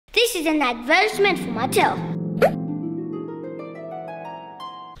This is an advertisement for Mattel.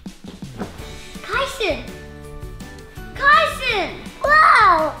 Kyson!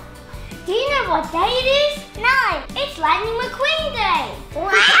 Wow! Do you know what day it is? No! It's Lightning McQueen Day!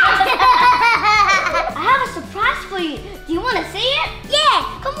 Wow! I have a surprise for you. Do you want to see it?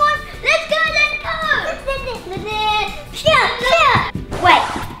 Yeah! Come on! Let's go! Wait!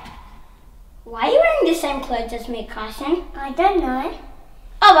 Why are you wearing the same clothes as me, Kyson? I don't know.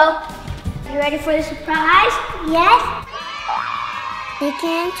 Oh well. You ready for the surprise? Yes.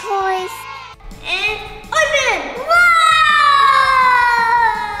 CKN toys. And open! Whoa!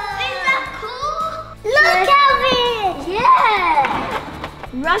 Is that cool? Look, Calvin! Yeah!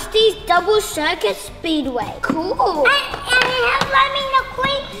 Rusty's Double Circuit Speedway. Cool. And it has Lightning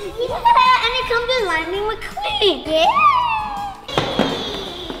McQueen. Yeah, and it comes with Lightning McQueen. Yeah.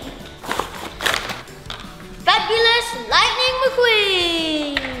 Fabulous Lightning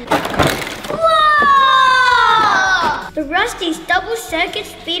McQueen! Whoa! The Rusty's Double Circuit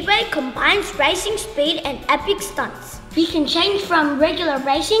Speedway combines racing speed and epic stunts. You can change from regular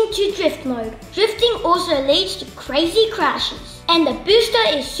racing to drift mode. Drifting also leads to crazy crashes. And the booster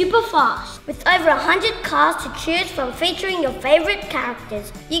is super fast. With over 100 cars to choose from featuring your favorite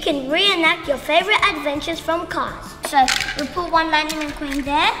characters, you can reenact your favorite adventures from cars. So, we'll put one Lightning McQueen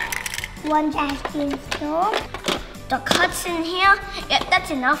there. One Jackson Storm. Doc Hudson here. Yep, that's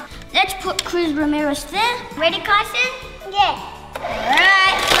enough. Let's put Cruz Ramirez there. Ready, Kyson? Yeah.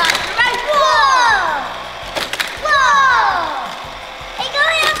 Alright, start the race. Whoa! Whoa! Hey,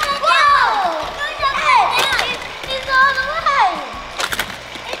 going upside down! Going upside down! It's all the way!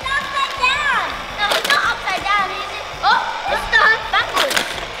 It's upside down! No, it's not upside down, is it? Oh, it's not backwards.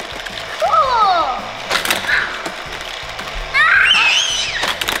 Cool!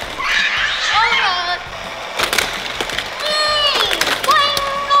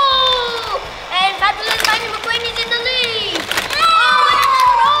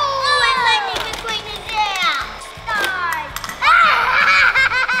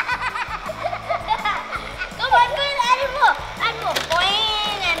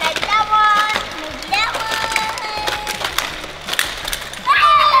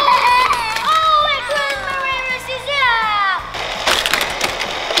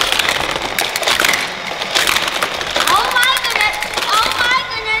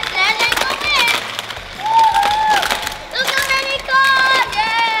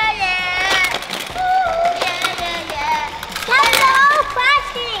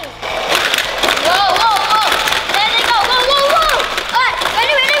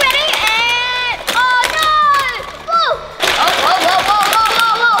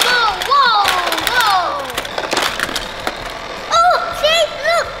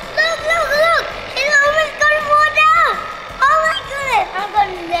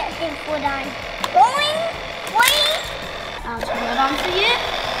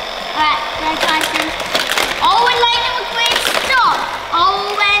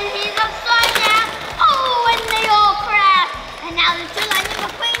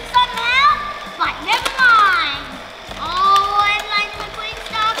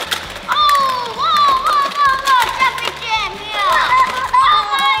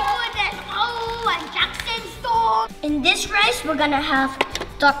 In this race, we're gonna have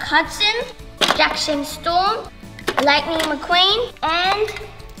Doc Hudson, Jackson Storm, Lightning McQueen, and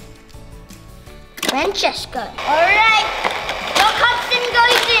Francesco. Alright, Doc Hudson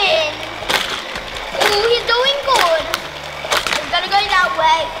goes in. Ooh, he's doing good. He's gonna go that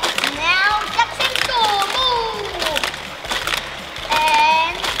way. Now, Jackson Storm, ooh.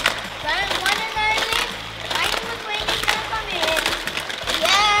 And, one and only, Lightning McQueen is gonna come in.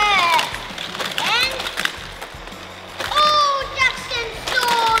 Yeah. And,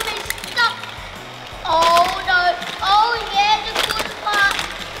 oh no, oh yeah, the good part.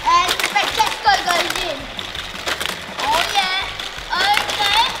 And Francesco goes in. Oh yeah,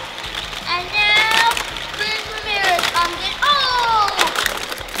 okay. And now, Cruz Ramirez comes in. Oh!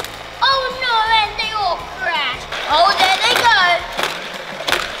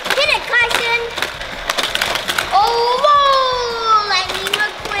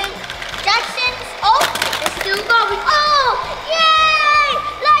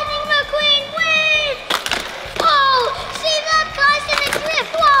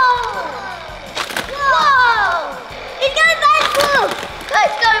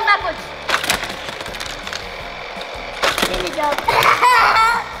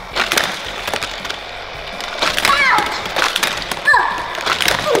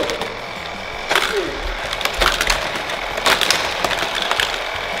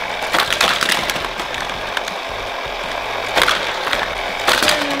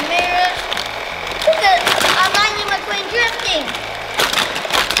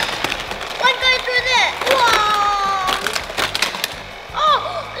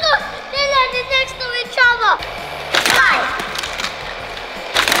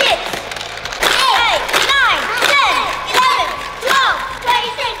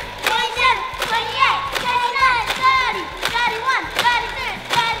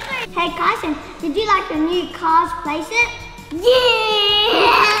 the new cars place it?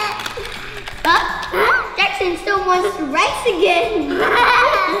 Yeah! But Jackson still wants to race again.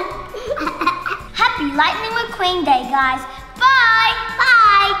 Happy Lightning McQueen Day, guys. Bye!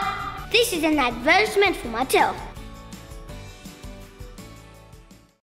 Bye! This is an advertisement for Mattel.